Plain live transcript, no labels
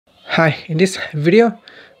Hi, in this video,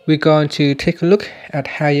 we're going to take a look at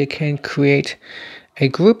how you can create a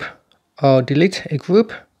group or delete a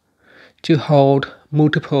group to hold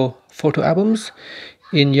multiple photo albums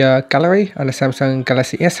in your gallery on the Samsung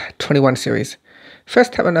Galaxy S21 series.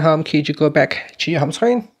 First, tap on the home key to go back to your home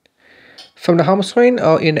screen. From the home screen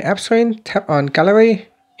or in the app screen, tap on gallery,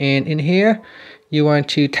 and in here, you want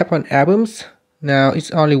to tap on albums. Now,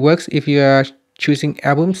 it only works if you are choosing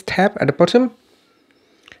albums tab at the bottom.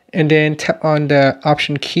 And then tap on the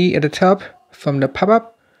option key at the top. From the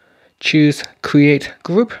pop-up, choose create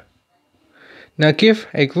group. Now give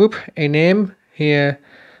a group a name here.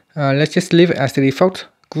 Let's just leave it as the default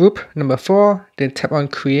group number 4. Then tap on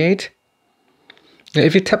create. Now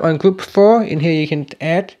if you tap on group 4, in here you can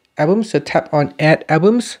add albums. So tap on add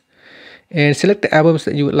albums and select the albums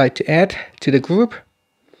that you would like to add to the group.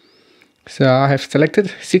 So I have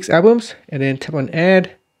selected 6 albums and then tap on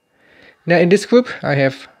add. Now in this group I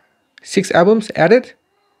have 6 albums added,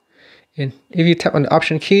 and if you tap on the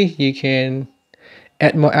option key, you can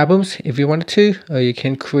add more albums if you wanted to, or you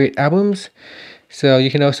can create albums. So you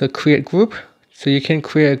can also create group. So you can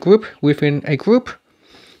create a group within a group.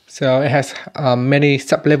 So it has many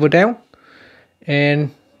sub-level down. And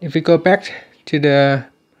if we go back to the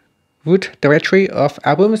root directory of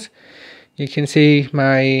albums, you can see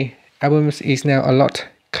my albums is now a lot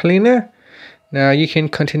cleaner. Now you can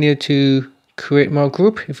continue to create more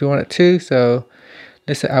group if you wanted to. So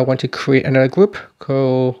let's say I want to create another group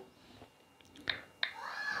called,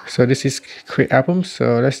 so this is create album.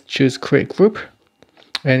 So let's choose create group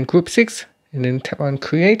and group 6 and then tap on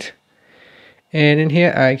create. And in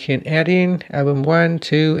here I can add in album 1,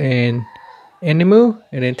 2 and animal,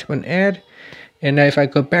 and then tap on add. And now if I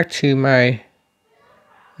go back to my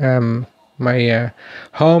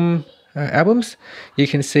home albums, you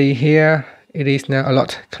can see here it is now a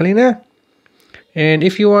lot cleaner. And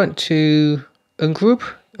if you want to ungroup,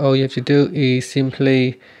 all you have to do is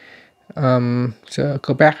simply so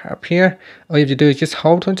go back up here. All you have to do is just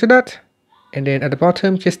hold onto that, and then at the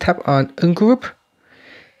bottom just tap on ungroup,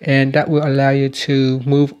 and that will allow you to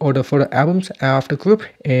move all the photo albums out of the group,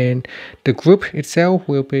 and the group itself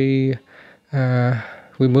will be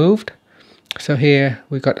removed. So here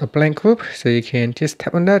we got a blank group, so you can just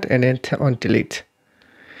tap on that and then tap on delete.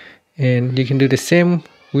 And you can do the same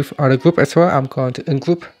with other group as well. I'm going to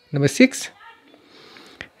ungroup number 6.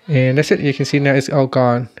 And that's it. You can see now it's all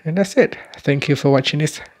gone. And that's it. Thank you for watching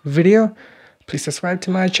this video. Please subscribe to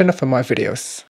my channel for more videos.